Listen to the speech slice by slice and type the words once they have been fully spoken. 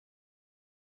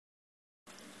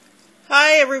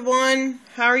Hi everyone,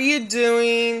 how are you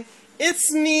doing?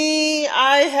 It's me.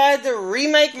 I had to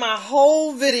remake my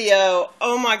whole video.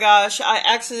 Oh my gosh, I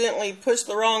accidentally pushed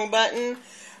the wrong button.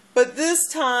 But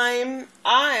this time,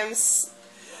 I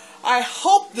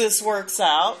hope this works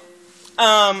out.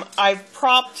 I've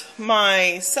propped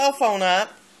my cell phone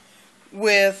up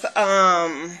with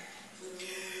acrylic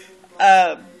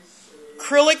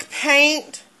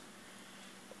paint,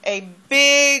 a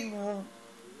big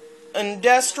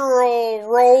industrial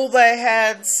roll that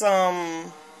had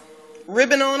some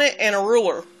ribbon on it, and a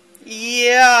ruler.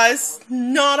 Yeah, it's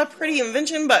not a pretty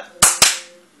invention, but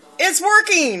it's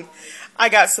working. I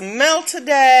got some mail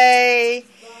today,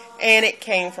 and it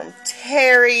came from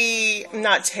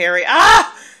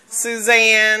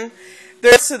Suzanne.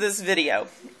 There's to this video.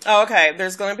 Okay,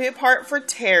 there's going to be a part for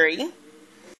Terry.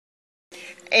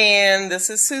 And this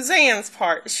is Suzanne's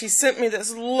part. She sent me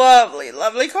this lovely,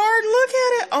 lovely card. Look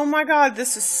at it. Oh my God,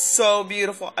 this is so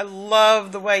beautiful. I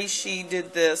love the way she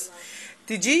did this.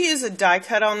 Did you use a die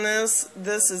cut on this?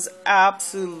 This is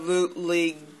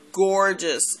absolutely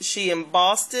gorgeous. She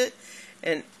embossed it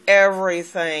and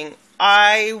everything.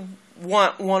 I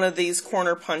want one of these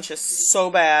corner punches so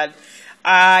bad.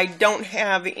 I don't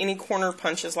have any corner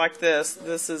punches like this.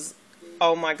 This is,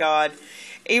 oh my God.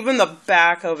 Even the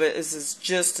back of it is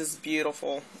just as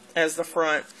beautiful as the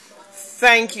front.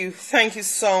 Thank you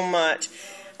so much.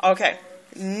 Okay,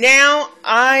 now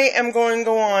I am going to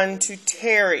go on to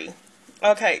Terry.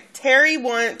 Okay, Terry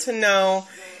wanted to know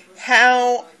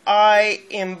how I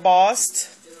embossed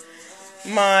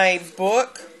my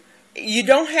book. You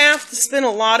don't have to spend a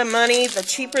lot of money. The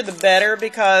cheaper the better,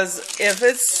 because if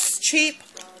it's cheap,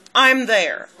 I'm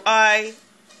there. I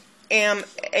am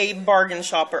a bargain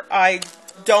shopper. I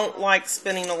don't like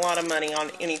spending a lot of money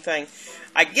on anything.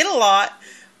 I get a lot,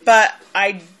 but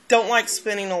I don't like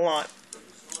spending a lot.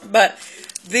 But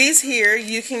these here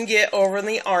you can get over in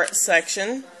the art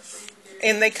section,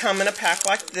 and they come in a pack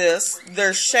like this.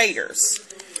 They're shaders,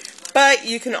 but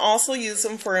you can also use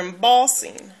them for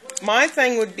embossing. My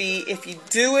thing would be, if you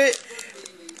do it,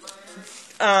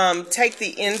 take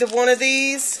the end of one of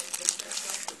these,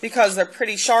 because they're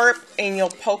pretty sharp, and you'll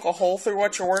poke a hole through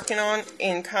what you're working on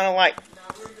and kind of like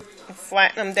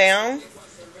flatten them down.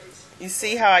 You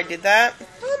see how I did that?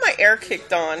 Oh, my air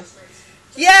kicked on.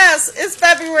 Yes, it's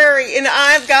February and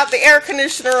I've got the air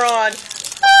conditioner on.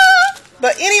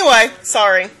 But anyway,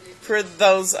 sorry for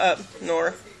those up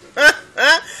north.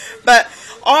 But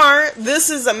this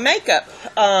is a makeup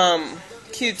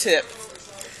Q-tip,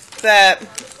 that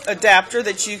adapter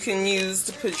that you can use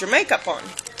to put your makeup on.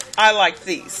 I like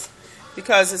these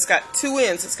because it's got two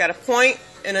ends. It's got a point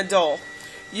and a dull.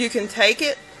 You can take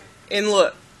it and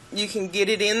look, you can get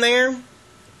it in there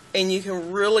and you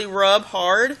can really rub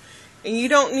hard, and you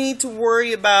don't need to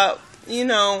worry about, you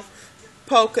know,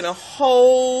 poking a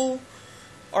hole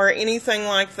or anything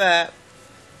like that.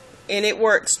 And it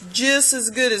works just as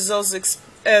good as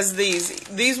these.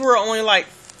 These were only like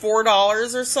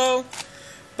 $4 or so,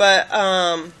 but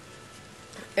and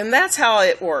that's how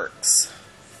it works.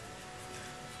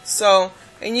 So,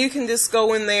 and you can just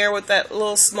go in there with that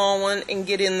little small one and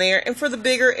get in there. And for the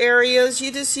bigger areas,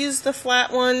 you just use the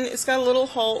flat one. It's got a little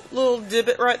hole, little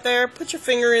divot right there. Put your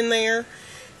finger in there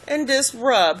and just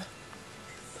rub.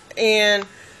 And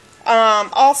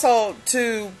also,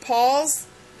 to pause,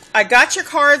 I got your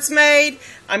cards made.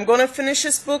 I'm going to finish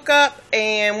this book up,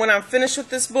 and when I'm finished with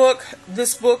this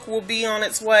book will be on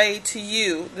its way to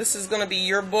you. This is going to be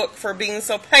your book for being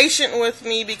so patient with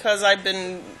me, because I've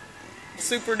been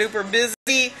super duper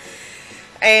busy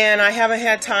and I haven't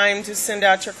had time to send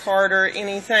out your card or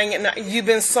anything, and you've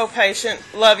been so patient.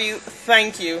 Love you.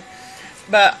 Thank you.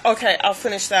 But okay, I'll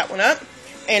finish that one up.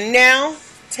 And now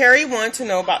Terry wanted to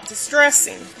know about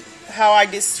distressing, how I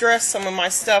distress some of my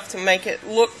stuff to make it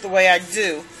look the way I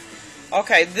do.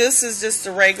 Okay, this is just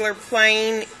a regular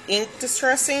plain ink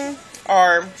distressing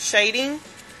or shading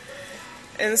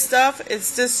and stuff.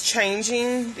 It's just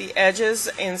changing the edges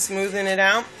and smoothing it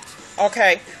out.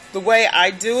 Okay, the way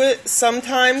I do it,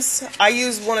 sometimes I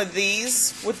use one of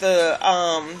these with the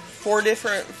 4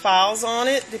 different files on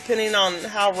it, depending on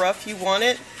how rough you want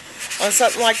it. On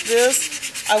something like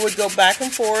this, I would go back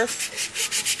and forth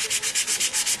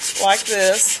like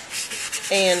this,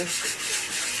 and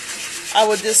I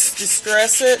would just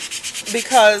distress it,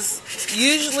 because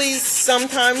usually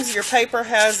sometimes your paper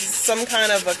has some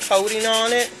kind of a coating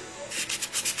on it,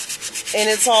 and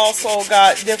it's also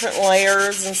got different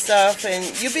layers and stuff, and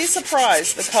you'll be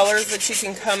surprised the colors that you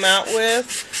can come out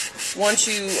with once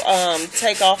you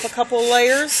take off a couple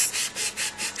layers.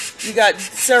 You got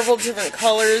several different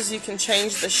colors. You can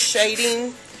change the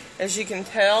shading, as you can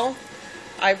tell.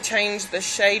 I've changed the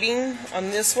shading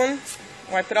on this one.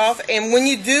 Wipe it off. And when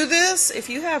you do this, if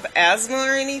you have asthma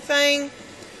or anything,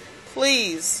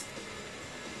 please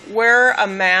wear a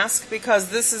mask, because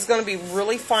this is going to be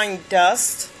really fine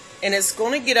dust and it's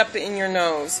going to get up in your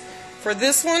nose. For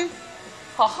this one,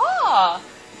 haha,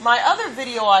 my other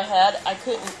video I had, I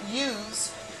couldn't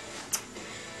use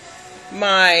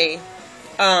my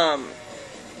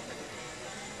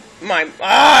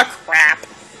crap,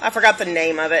 I forgot the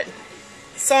name of it.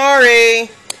 Sorry.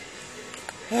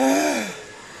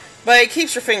 But it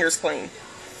keeps your fingers clean.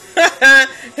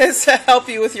 It's to help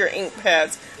you with your ink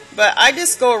pads. But I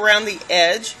just go around the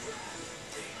edge,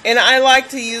 and I like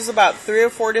to use about 3 or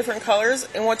 4 different colors.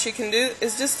 And what you can do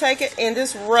is just take it and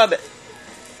just rub it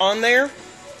on there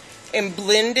and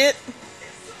blend it.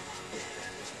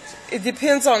 It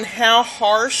depends on how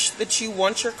harsh that you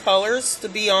want your colors to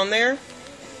be on there.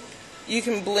 You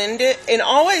can blend it, and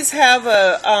always have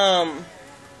a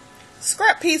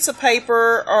scrap piece of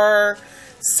paper or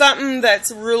something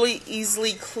that's really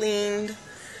easily cleaned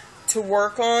to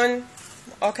work on.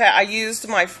 Okay, I used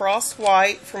my Frost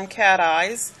White from Cat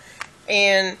Eyes,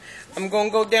 and I'm going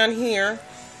to go down here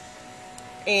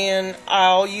and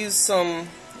I'll use some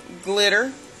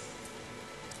glitter.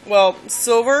 Well,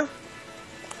 silver.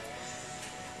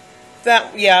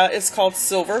 That, yeah, it's called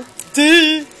silver.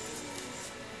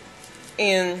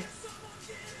 And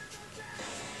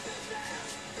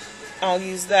I'll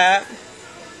use that.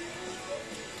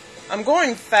 I'm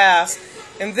going fast.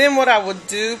 And then what I would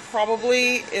do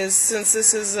probably is, since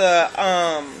this is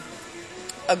a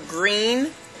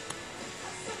green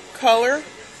color,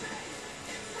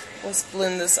 let's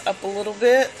blend this up a little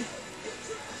bit.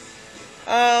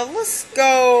 Let's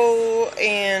go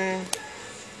and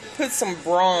put some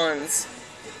bronze,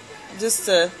 just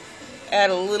to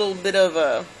add a little bit of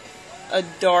a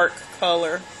dark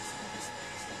color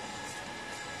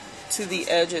to the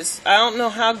edges. I don't know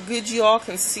how good you all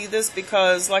can see this,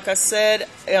 because like I said,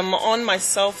 I'm on my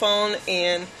cell phone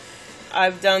and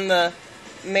I've done the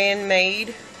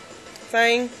man-made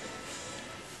thing.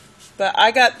 But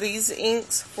I got these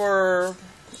inks for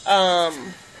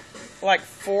like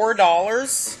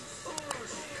 $4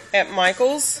 at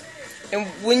Michael's. And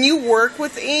when you work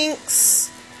with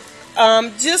inks,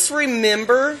 just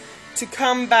remember to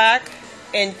come back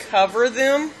and cover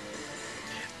them.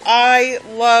 I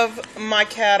love my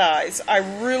Cat Eyes. I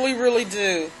really, really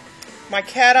do. My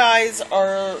Cat Eyes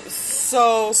are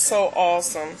so, so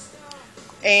awesome.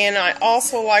 And I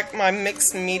also like my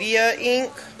mixed media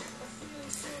ink.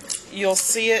 You'll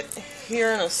see it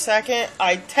here in a second.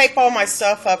 I tape all my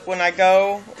stuff up when I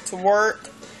go to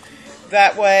work.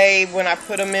 That way, when I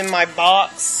put them in my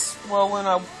box, well, when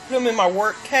I put them in my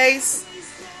work case,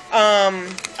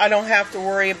 I don't have to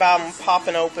worry about them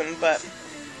popping open. But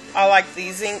I like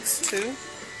these inks too,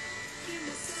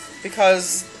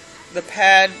 because the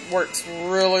pad works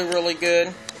really, really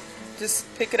good. Just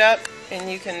pick it up and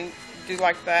you can do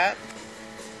like that.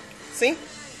 See?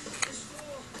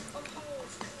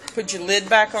 Put your lid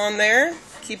back on there.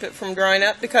 Keep it from drying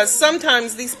up, because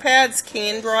sometimes these pads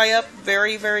can dry up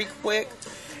very, very quick.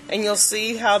 And you'll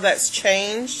see how that's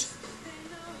changed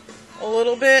a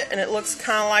little bit, and it looks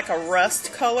kind of like a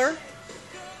rust color.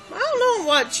 I don't know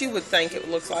what you would think it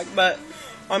would look like, but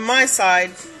on my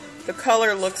side, the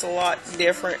color looks a lot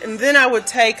different. And then I would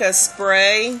take a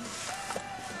spray.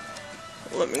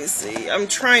 Let me see. I'm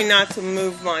trying not to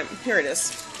move my... Here it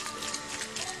is.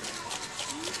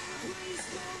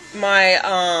 My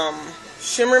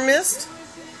shimmer mist.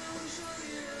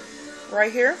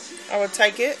 Right here. I would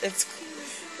take it.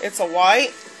 It's a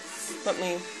white.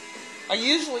 I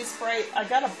usually spray... I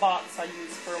got a box I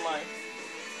use for my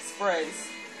sprays.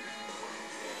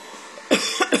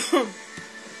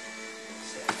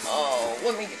 Oh,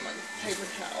 let me get my paper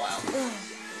towel out.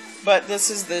 But this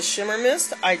is the shimmer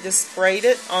mist. I just sprayed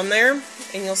it on there,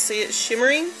 and you'll see it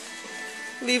shimmering.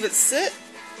 Leave it sit,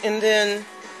 and then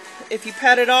if you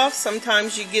pat it off,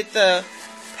 sometimes you get the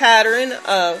pattern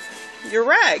of your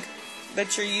rag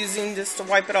that you're using just to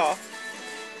wipe it off.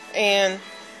 And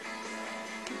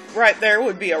right there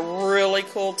would be a really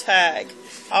cool tag.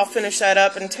 I'll finish that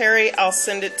up, and Terry, I'll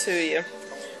send it to you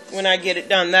when I get it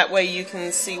done. That way you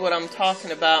can see what I'm talking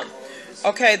about.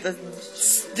 Okay, the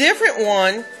different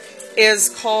one is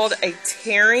called a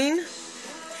tearing.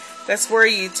 That's where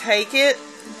you take it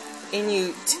and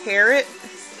you tear it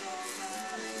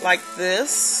like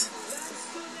this.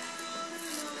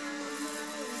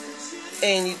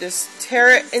 And you just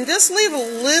tear it and just leave a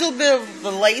little bit of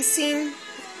the lacing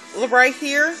right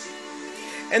here.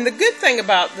 And the good thing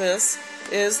about this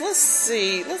is, let's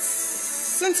see,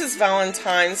 since it's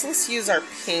Valentine's, let's use our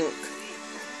pink.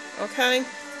 Okay?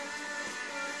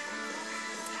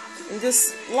 And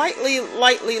just lightly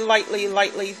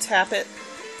tap it.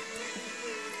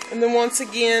 And then once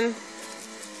again,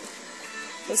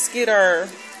 let's get our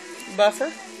buffer.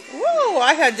 Whoa,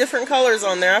 I had different colors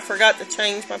on there. I forgot to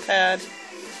change my pad.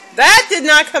 That did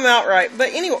not come out right. But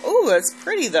anyway, ooh, that's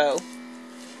pretty though.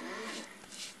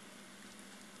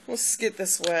 Let's get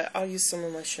this wet. I'll use some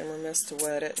of my shimmer mist to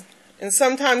wet it. And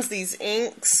sometimes these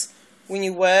inks, when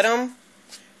you wet them,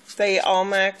 they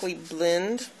automatically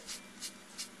blend.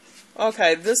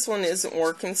 Okay, this one isn't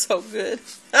working so good.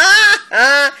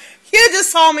 You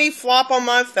just saw me flop on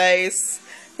my face.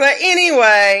 But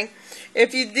anyway,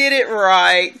 if you did it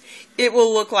right, it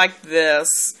will look like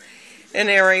this and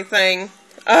everything.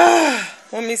 Let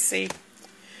me see.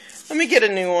 Let me get a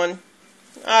new one.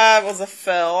 It was a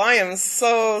fail. I am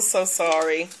so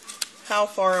sorry. How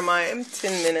far am I? I'm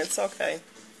 10 minutes. Okay.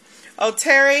 Oh,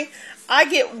 Terry, I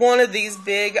get one of these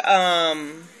big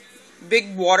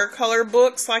watercolor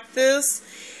books like this,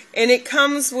 and it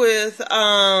comes with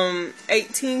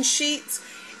 18 sheets.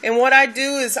 And what I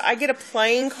do is I get a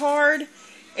playing card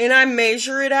and I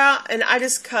measure it out and I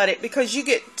just cut it, because you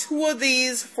get 2 of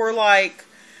these for like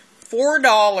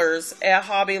 $4 at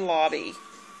Hobby Lobby.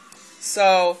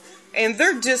 So, and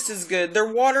they're just as good. They're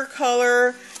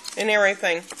watercolor and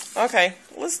everything. Okay,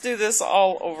 let's do this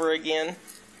all over again.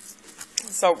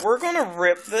 So we're going to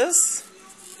rip this.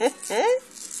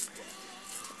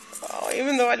 Oh,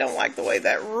 even though I don't like the way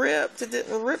that ripped, it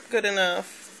didn't rip good enough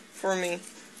for me.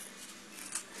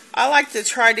 I like to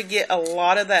try to get a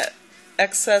lot of that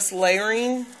excess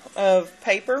layering of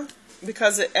paper,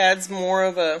 because it adds more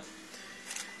of a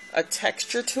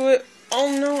texture to it.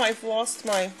 Oh no, I've lost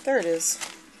my, there it is.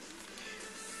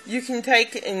 You can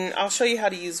take, and I'll show you how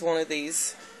to use one of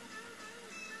these.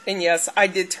 And yes, I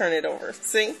did turn it over,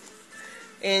 see?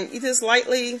 And you just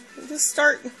lightly, just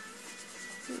start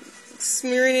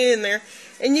smearing it in there.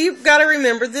 And you've got to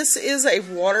remember, this is a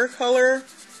watercolor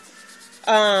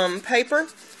paper,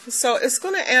 so it's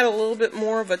going to add a little bit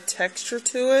more of a texture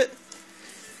to it.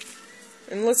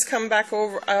 And let's come back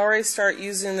over. I already started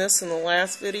using this in the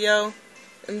last video.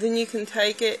 And then you can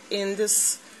take it and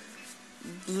just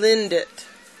blend it.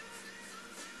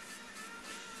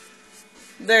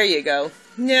 There you go.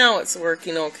 Now it's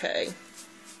working okay.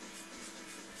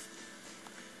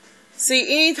 See,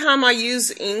 anytime I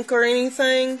use ink or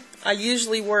anything, I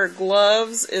usually wear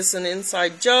gloves. It's an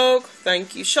inside joke.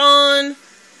 Thank you, Sean.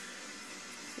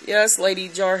 Yes, Lady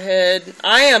Jarhead.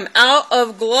 I am out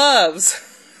of gloves.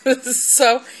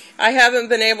 So, I haven't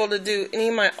been able to do any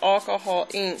of my alcohol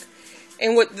ink.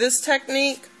 And with this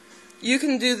technique, you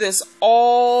can do this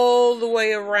all the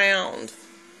way around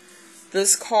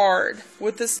this card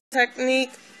with this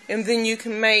technique. And then you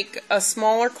can make a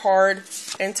smaller card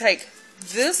and take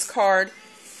this card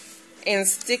and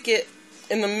stick it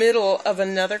in the middle of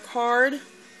another card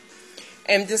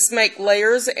and just make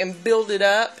layers and build it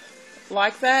up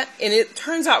like that, and it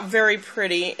turns out very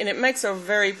pretty, and it makes a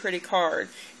very pretty card.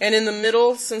 And in the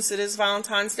middle, since it is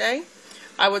Valentine's Day,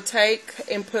 I would take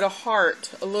and put a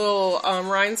heart, a little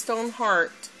rhinestone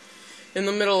heart in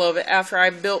the middle of it after I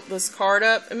built this card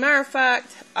up. As a matter of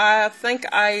fact, I think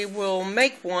I will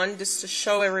make one just to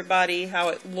show everybody how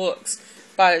it looks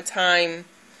by the time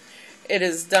it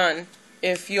is done.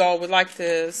 If you all would like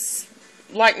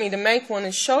me to make one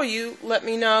and show you, let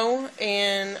me know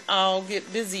and I'll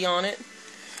get busy on it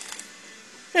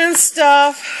and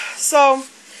stuff. So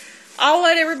I'll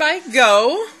let everybody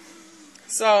go.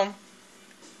 So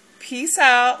peace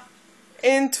out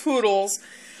and toodles.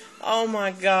 Oh my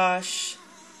gosh,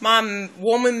 my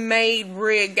woman made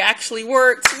rig actually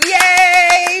works.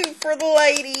 Yay for the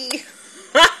lady.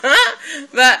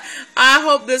 But I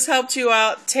hope this helped you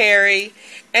out, Terry.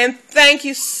 And thank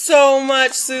you so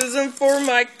much, Susan, for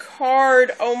my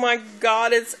card. Oh my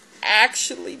God, it's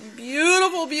actually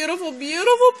beautiful, beautiful,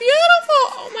 beautiful, beautiful.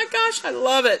 Oh my gosh, I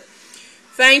love it.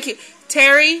 Thank you.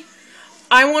 Terry,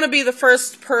 I want to be the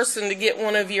first person to get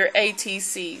one of your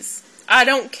ATCs. I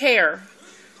don't care.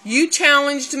 You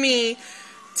challenged me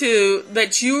to,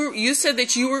 you said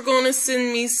that you were going to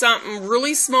send me something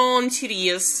really small and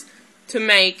tedious to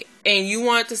make, and you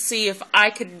wanted to see if I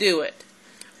could do it.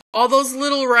 All those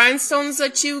little rhinestones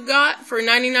that you got for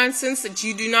 99 cents that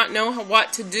you do not know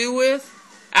what to do with,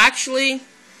 actually,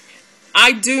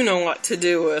 I do know what to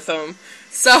do with them.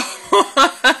 So,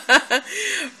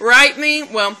 write me,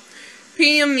 well,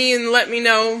 PM me and let me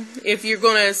know if you're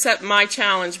going to accept my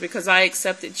challenge, because I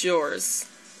accepted yours.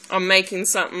 I'm making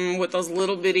something with those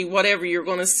little bitty whatever you're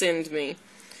going to send me.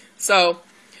 So,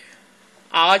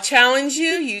 I'll challenge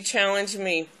you, you challenge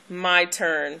me. My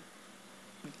turn.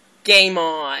 Game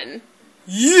on.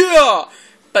 Yeah!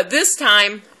 But this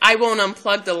time, I won't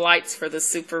unplug the lights for the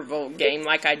Super Bowl game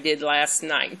like I did last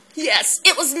night. Yes,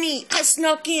 it was me. I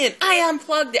snuck in. I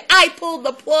unplugged it. I pulled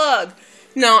the plug.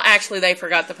 No, actually, they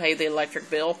forgot to pay the electric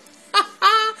bill.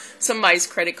 Somebody's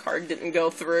credit card didn't go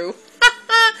through.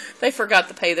 They forgot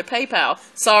to pay the PayPal.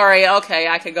 Sorry, okay,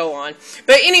 I could go on.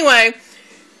 But anyway,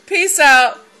 peace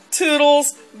out.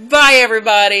 Toodles. Bye,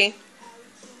 everybody.